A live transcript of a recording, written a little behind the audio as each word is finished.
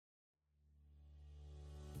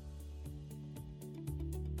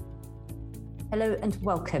Hello and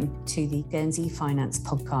welcome to the Guernsey Finance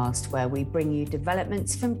Podcast, where we bring you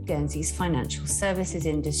developments from Guernsey's financial services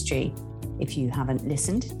industry. If you haven't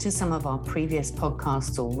listened to some of our previous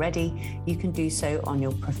podcasts already, you can do so on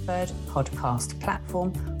your preferred podcast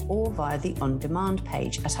platform or via the on-demand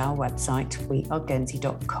page at our website,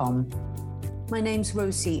 weareguernsey.com. My name's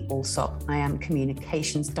Rosie Alsop. I am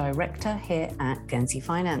Communications Director here at Guernsey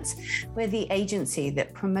Finance. We're the agency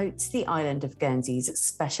that promotes the island of Guernsey's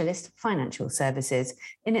specialist financial services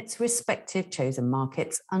in its respective chosen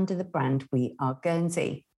markets under the brand We Are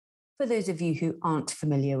Guernsey. For those of you who aren't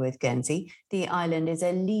familiar with Guernsey, the island is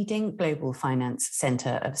a leading global finance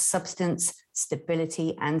centre of substance,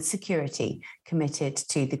 stability and security, committed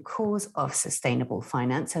to the cause of sustainable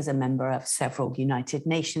finance as a member of several United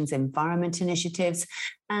Nations environment initiatives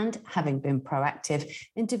and having been proactive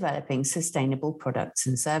in developing sustainable products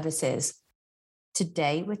and services.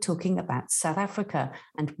 Today, we're talking about South Africa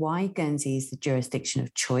and why Guernsey is the jurisdiction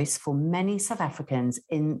of choice for many South Africans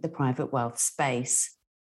in the private wealth space.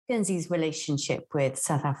 Guernsey's relationship with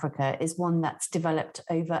South Africa is one that's developed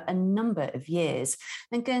over a number of years,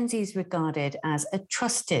 and Guernsey is regarded as a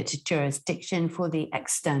trusted jurisdiction for the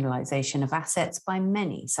externalization of assets by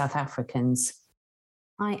many South Africans.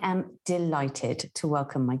 I am delighted to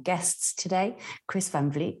welcome my guests today, Chris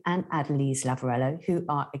Van Vliet and Adelise Lavarello, who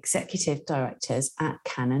are Executive Directors at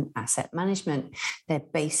Cannon Asset Management. They're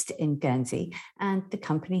based in Guernsey and the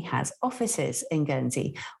company has offices in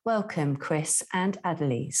Guernsey. Welcome, Chris and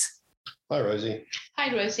Adelise. Hi, Rosie.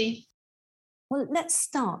 Hi, Rosie. Well, let's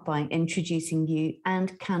start by introducing you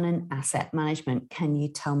and Cannon Asset Management. Can you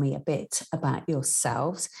tell me a bit about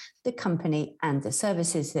yourselves, the company and the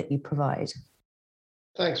services that you provide?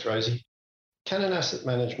 Thanks, Rosie. Cannon Asset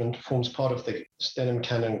Management forms part of the Stenham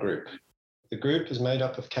Cannon Group. The group is made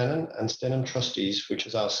up of Cannon and Stenham Trustees, which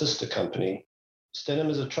is our sister company. Stenham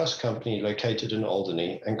is a trust company located in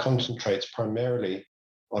Alderney and concentrates primarily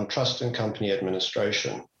on trust and company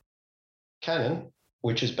administration. Cannon,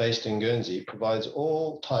 which is based in Guernsey, provides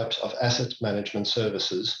all types of asset management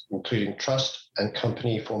services, including trust and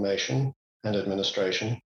company formation and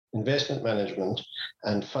administration, investment management,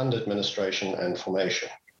 and fund administration and formation.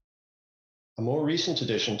 A more recent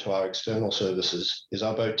addition to our external services is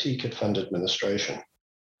our boutique at fund administration,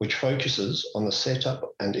 which focuses on the setup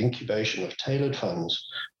and incubation of tailored funds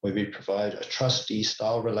where we provide a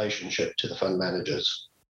trustee-style relationship to the fund managers.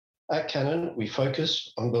 At Cannon, we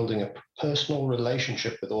focus on building a personal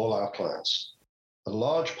relationship with all our clients. A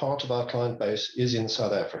large part of our client base is in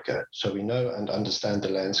South Africa, so we know and understand the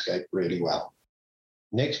landscape really well.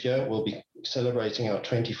 Next year, we'll be celebrating our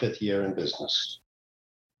 25th year in business.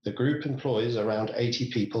 The group employs around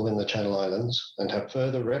 80 people in the Channel Islands and have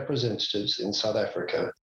further representatives in South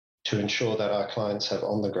Africa to ensure that our clients have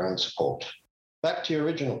on-the-ground support. Back to your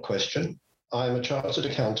original question, I am a chartered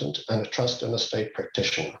accountant and a trust and estate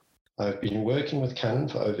practitioner. I've been working with Cannon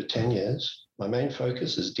for over 10 years. My main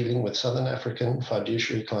focus is dealing with Southern African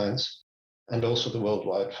fiduciary clients and also the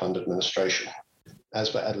worldwide fund administration. As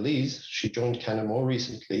for Adelise, she joined Cannon more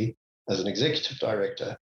recently as an executive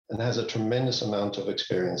director and has a tremendous amount of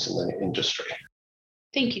experience in the industry.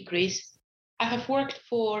 Thank you, Chris. I have worked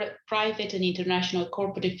for private and international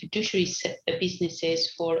corporate fiduciary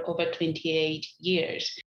businesses for over 28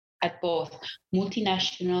 years at both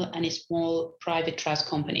multinational and small private trust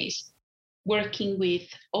companies, working with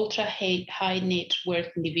ultra-high net worth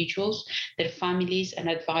individuals, their families and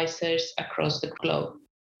advisors across the globe,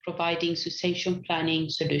 providing succession planning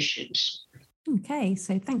solutions. Okay,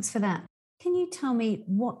 so thanks for that. Can you tell me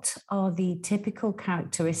what are the typical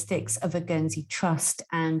characteristics of a Guernsey trust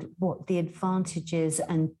and what the advantages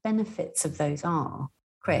and benefits of those are?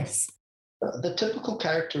 Chris? The typical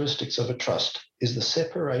characteristics of a trust is the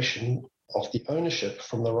separation of the ownership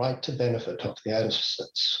from the right to benefit of the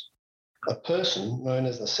assets. A person, known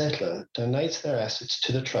as the settlor, donates their assets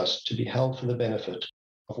to the trust to be held for the benefit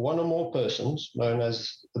of one or more persons, known as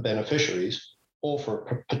the beneficiaries, or for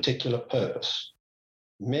a particular purpose.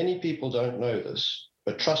 Many people don't know this,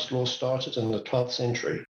 but trust law started in the 12th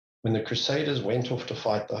century when the Crusaders went off to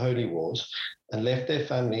fight the Holy Wars and left their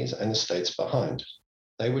families and estates behind.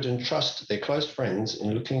 They would entrust their close friends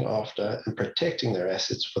in looking after and protecting their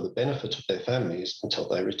assets for the benefit of their families until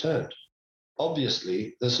they returned.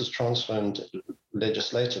 Obviously, this has transformed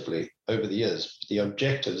legislatively over the years, but the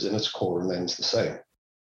objectives in its core remains the same.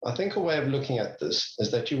 I think a way of looking at this is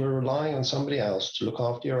that you were relying on somebody else to look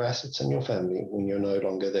after your assets and your family when you're no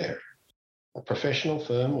longer there. A professional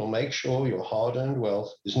firm will make sure your hard-earned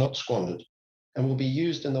wealth is not squandered and will be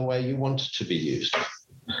used in the way you want it to be used.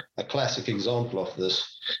 A classic example of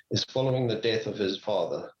this is following the death of his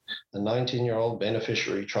father. A 19-year-old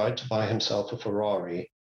beneficiary tried to buy himself a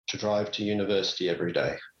Ferrari to drive to university every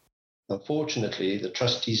day. Unfortunately, the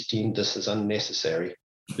trustees deemed this as unnecessary,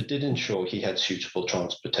 but did ensure he had suitable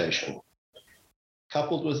transportation.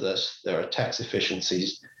 Coupled with this, there are tax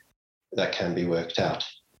efficiencies that can be worked out.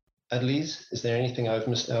 Adlise, is there anything I've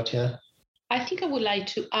missed out here? I think I would like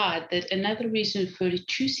to add that another reason for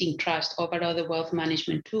choosing trust over other wealth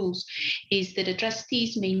management tools is that the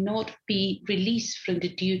trustees may not be released from the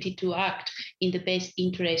duty to act in the best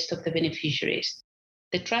interest of the beneficiaries.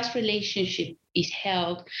 The trust relationship is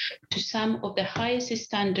held to some of the highest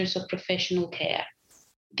standards of professional care.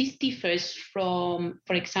 This differs from,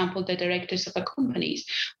 for example, the directors of a company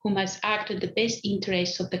who must act in the best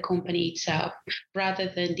interests of the company itself rather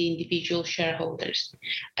than the individual shareholders.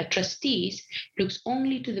 A trustee looks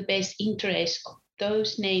only to the best interests of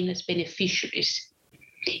those named as beneficiaries.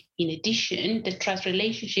 In addition, the trust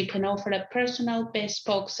relationship can offer a personal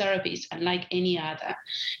bespoke service unlike any other,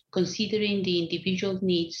 considering the individual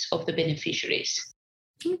needs of the beneficiaries.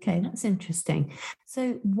 Okay, that's interesting.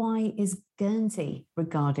 So why is Guernsey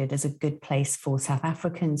regarded as a good place for South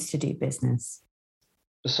Africans to do business?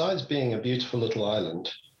 Besides being a beautiful little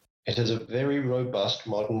island, it has a very robust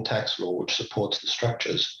modern tax law which supports the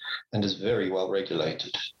structures and is very well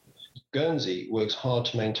regulated. Guernsey works hard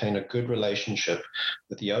to maintain a good relationship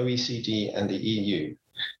with the OECD and the EU,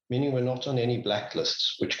 meaning we're not on any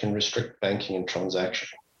blacklists which can restrict banking and transaction.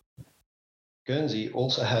 Guernsey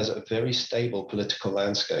also has a very stable political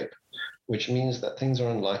landscape, which means that things are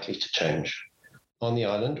unlikely to change. On the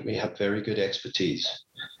island, we have very good expertise.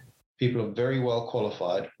 People are very well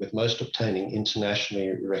qualified, with most obtaining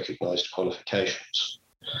internationally recognized qualifications.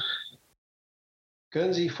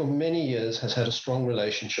 Guernsey, for many years, has had a strong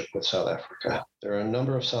relationship with South Africa. There are a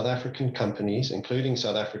number of South African companies, including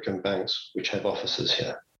South African banks, which have offices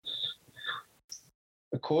here.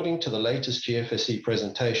 According to the latest GFSE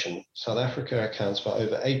presentation, South Africa accounts for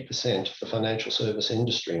over 8% of the financial service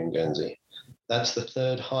industry in Guernsey. That's the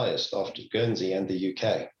third highest after Guernsey and the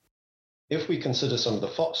UK. If we consider some of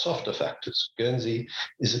the softer factors, Guernsey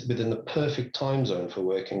is within the perfect time zone for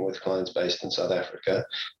working with clients based in South Africa,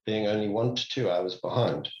 being only 1 to 2 hours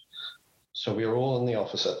behind. So we are all in the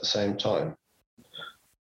office at the same time.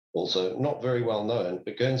 Also, not very well known,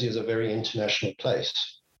 but Guernsey is a very international place.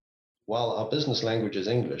 While our business language is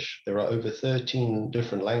English, there are over 13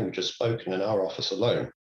 different languages spoken in our office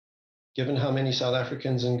alone. Given how many South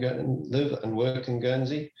Africans live and work in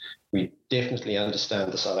Guernsey, we definitely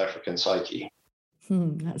understand the South African psyche.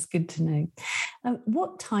 That's good to know.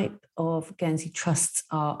 What type of Guernsey trusts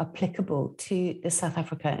are applicable to the South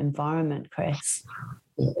Africa environment, Chris?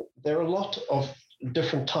 There are a lot of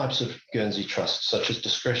different types of Guernsey trusts, such as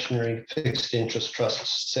discretionary, fixed interest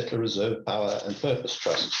trusts, settler reserve power, and purpose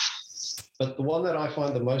trusts. But the one that I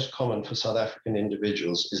find the most common for South African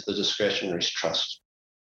individuals is the discretionary trust.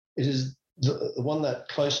 It is the one that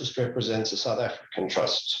closest represents the South African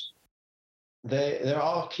trusts. There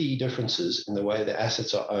are key differences in the way the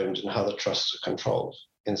assets are owned and how the trusts are controlled.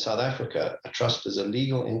 In South Africa, a trust is a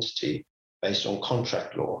legal entity based on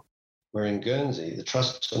contract law, where in Guernsey, the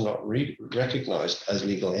trusts are not recognized as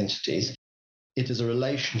legal entities. It is a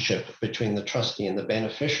relationship between the trustee and the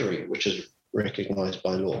beneficiary, which is recognized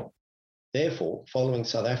by law. Therefore, following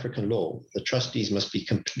South African law, the trustees must be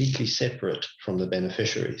completely separate from the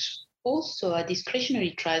beneficiaries. Also, a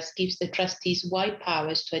discretionary trust gives the trustees wide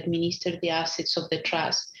powers to administer the assets of the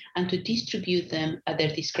trust and to distribute them at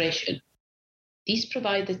their discretion. These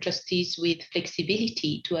provide the trustees with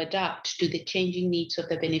flexibility to adapt to the changing needs of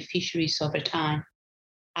the beneficiaries over time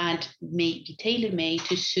and may be tailor-made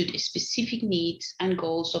to suit specific needs and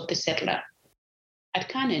goals of the settler. At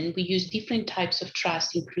Cannon, we use different types of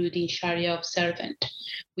trust, including Sharia observant.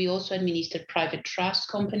 We also administer private trust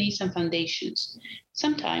companies and foundations.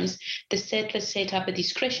 Sometimes the settler set up a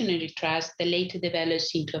discretionary trust that later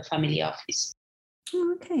develops into a family office.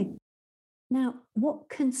 Okay. Now, what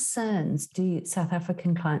concerns do South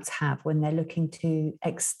African clients have when they're looking to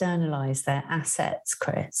externalize their assets,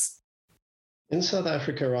 Chris? In South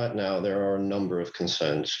Africa right now, there are a number of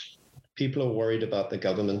concerns. People are worried about the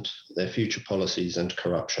government, their future policies, and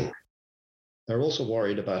corruption. They're also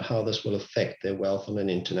worried about how this will affect their wealth on an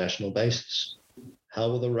international basis. How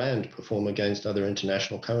will the rand perform against other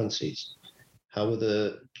international currencies? How will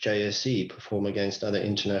the JSE perform against other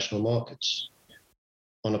international markets?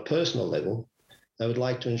 On a personal level, they would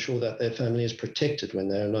like to ensure that their family is protected when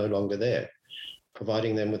they are no longer there,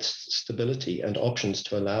 providing them with stability and options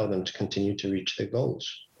to allow them to continue to reach their goals.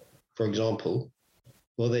 For example,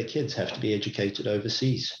 will their kids have to be educated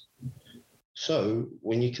overseas? So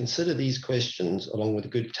when you consider these questions along with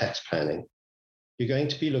good tax planning, you're going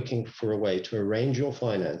to be looking for a way to arrange your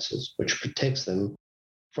finances which protects them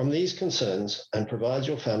from these concerns and provides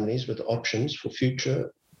your families with options for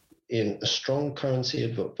future in a strong currency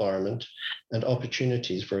environment and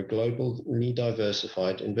opportunities for a globally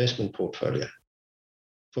diversified investment portfolio.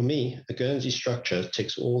 For me, a Guernsey structure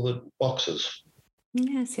ticks all the boxes.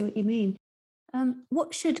 Yeah, I see what you mean.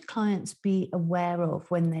 What should clients be aware of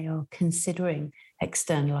when they are considering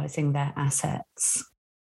externalizing their assets?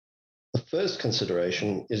 The first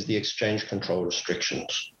consideration is the exchange control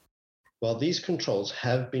restrictions. While these controls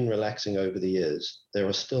have been relaxing over the years, there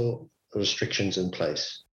are still restrictions in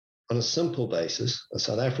place. On a simple basis, a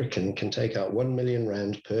South African can take out 1 million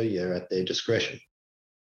rand per year at their discretion,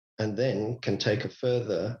 and then can take a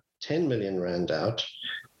further 10 million rand out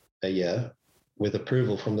a year with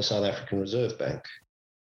approval from the South African Reserve Bank.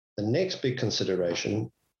 The next big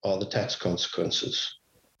consideration are the tax consequences.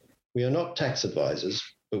 We are not tax advisors,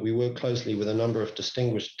 but we work closely with a number of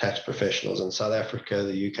distinguished tax professionals in South Africa,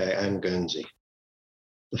 the UK, and Guernsey.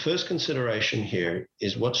 The first consideration here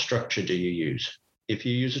is what structure do you use? If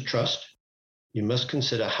you use a trust, you must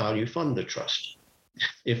consider how you fund the trust.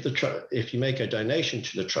 If you make a donation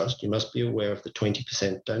to the trust, you must be aware of the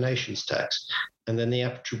 20% donations tax, and then the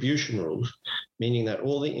attribution rules, meaning that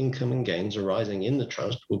all the income and gains arising in the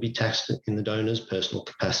trust will be taxed in the donor's personal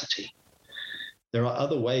capacity. There are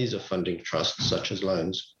other ways of funding trusts, such as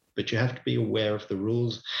loans, but you have to be aware of the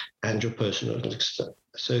rules and your personal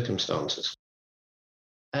circumstances.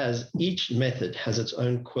 As each method has its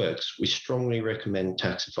own quirks, we strongly recommend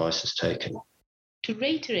tax advice is taken. To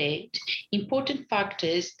reiterate, important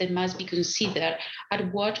factors that must be considered are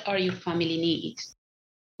what are your family needs.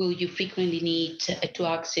 Will you frequently need to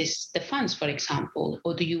access the funds, for example,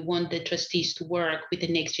 or do you want the trustees to work with the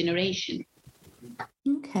next generation?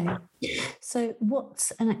 Okay. So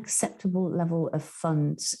what's an acceptable level of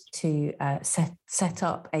funds to set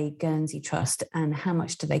up a Guernsey trust, and how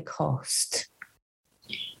much do they cost?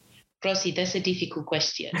 Rosie, that's a difficult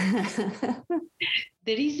question.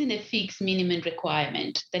 There isn't a fixed minimum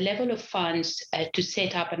requirement. The level of funds to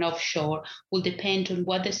set up an offshore will depend on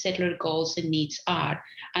what the settler goals and needs are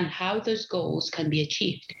and how those goals can be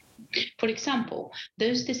achieved. For example,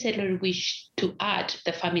 those the settler wish to add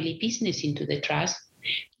the family business into the trust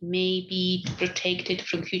may be protected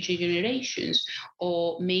from future generations,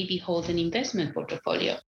 or maybe hold an investment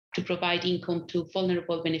portfolio to provide income to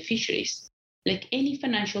vulnerable beneficiaries. Like any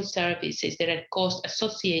financial services, there are costs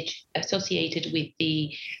associated with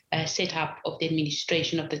the setup of the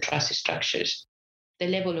administration of the trust structures. The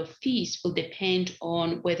level of fees will depend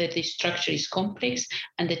on whether the structure is complex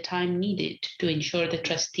and the time needed to ensure the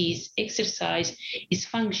trustees exercise its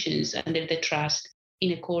functions under the trust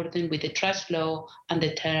in accordance with the trust law and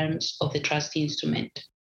the terms of the trust instrument.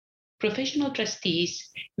 Professional trustees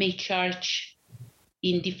may charge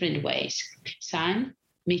in different ways. Some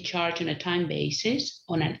may charge on a time basis,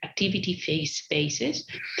 on an activity phase basis,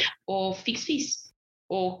 or fixed fees,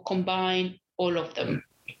 or combine all of them.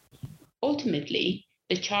 Ultimately,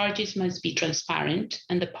 the charges must be transparent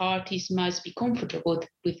and the parties must be comfortable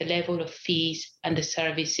with the level of fees and the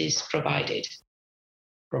services provided.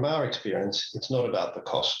 From our experience, it's not about the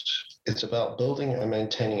cost. It's about building and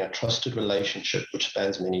maintaining a trusted relationship which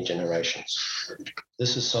spans many generations.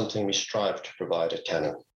 This is something we strive to provide at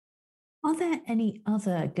Cannon. Are there any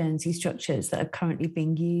other Guernsey structures that are currently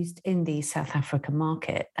being used in the South Africa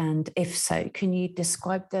market? And if so, can you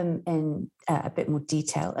describe them in a bit more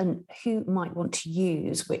detail, and who might want to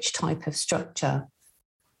use which type of structure?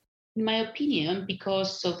 In my opinion,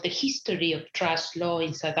 because of the history of trust law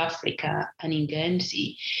in South Africa and in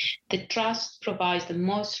Guernsey, the trust provides the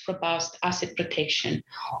most robust asset protection.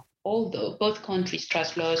 Although both countries'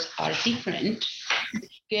 trust laws are different,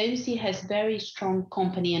 Guernsey has very strong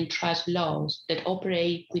company and trust laws that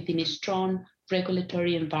operate within a strong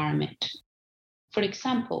regulatory environment. For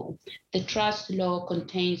example, the trust law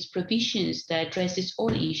contains provisions that addresses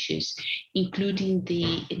all issues, including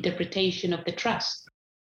the interpretation of the trust.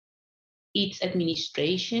 Its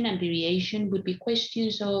administration and variation would be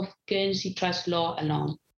questions of Guernsey trust law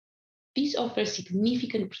alone. This offers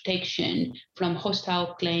significant protection from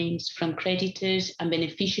hostile claims from creditors and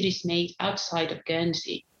beneficiaries made outside of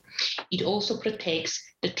Guernsey. It also protects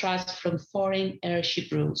the trust from foreign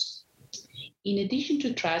heirship rules. In addition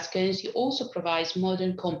to trust, Guernsey also provides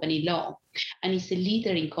modern company law and is a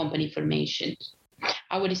leader in company formation.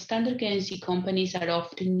 Our standard Guernsey companies are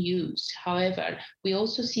often used. However, we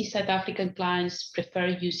also see South African clients prefer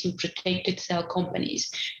using protected cell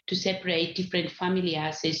companies to separate different family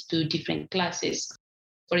assets to different classes.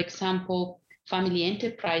 For example, family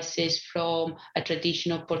enterprises from a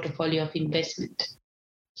traditional portfolio of investment.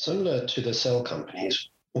 Similar to the cell companies,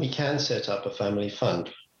 we can set up a family fund,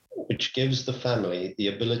 which gives the family the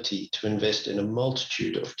ability to invest in a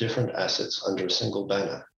multitude of different assets under a single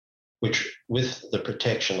banner, which with the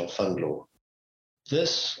protection of fund law.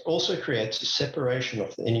 This also creates a separation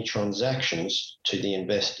of any transactions to the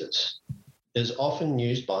investors. It is often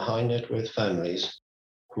used by high net worth families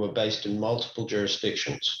who are based in multiple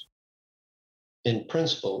jurisdictions. In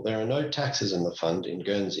principle, there are no taxes in the fund in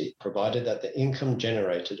Guernsey, provided that the income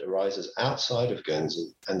generated arises outside of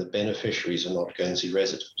Guernsey and the beneficiaries are not Guernsey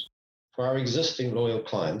residents. For our existing loyal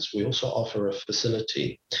clients, we also offer a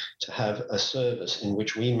facility to have a service in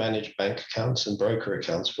which we manage bank accounts and broker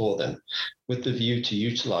accounts for them, with the view to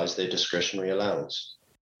utilize their discretionary allowance,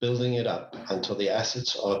 building it up until the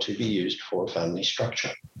assets are to be used for a family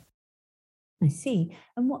structure. I see.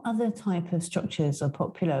 And what other type of structures are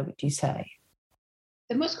popular, would you say?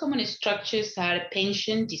 The most common structures are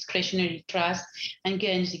pension, discretionary trust, and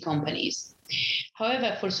Guernsey companies.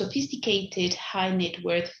 However, for sophisticated high net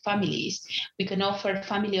worth families, we can offer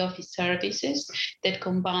family office services that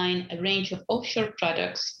combine a range of offshore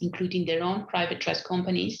products, including their own private trust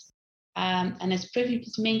companies. And as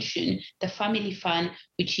previously mentioned, the family fund,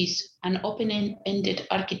 which is an open-ended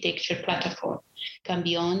architecture platform, can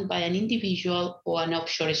be owned by an individual or an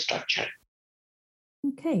offshore structure.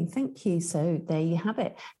 Okay, thank you. So there you have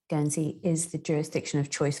it. Guernsey is the jurisdiction of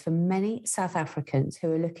choice for many South Africans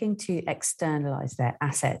who are looking to externalise their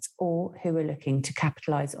assets or who are looking to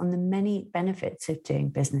capitalise on the many benefits of doing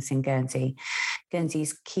business in Guernsey.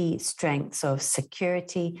 Guernsey's key strengths of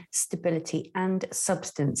security, stability and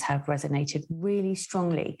substance have resonated really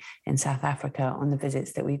strongly in South Africa on the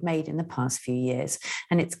visits that we've made in the past few years.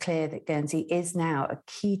 And it's clear that Guernsey is now a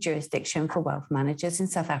key jurisdiction for wealth managers in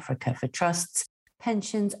South Africa for trusts,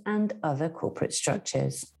 pensions and other corporate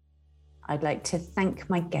structures. I'd like to thank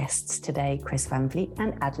my guests today, Chris Van Vliet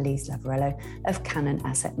and Adelise Lavarello of Cannon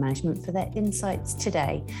Asset Management for their insights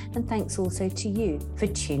today. And thanks also to you for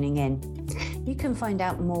tuning in. You can find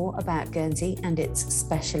out more about Guernsey and its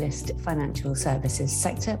specialist financial services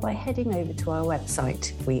sector by heading over to our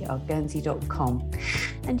website, weareguernsey.com.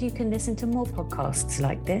 And you can listen to more podcasts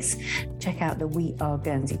like this. Check out the We Are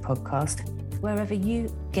Guernsey podcast wherever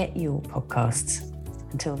you get your podcasts.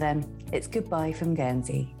 Until then, it's goodbye from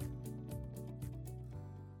Guernsey.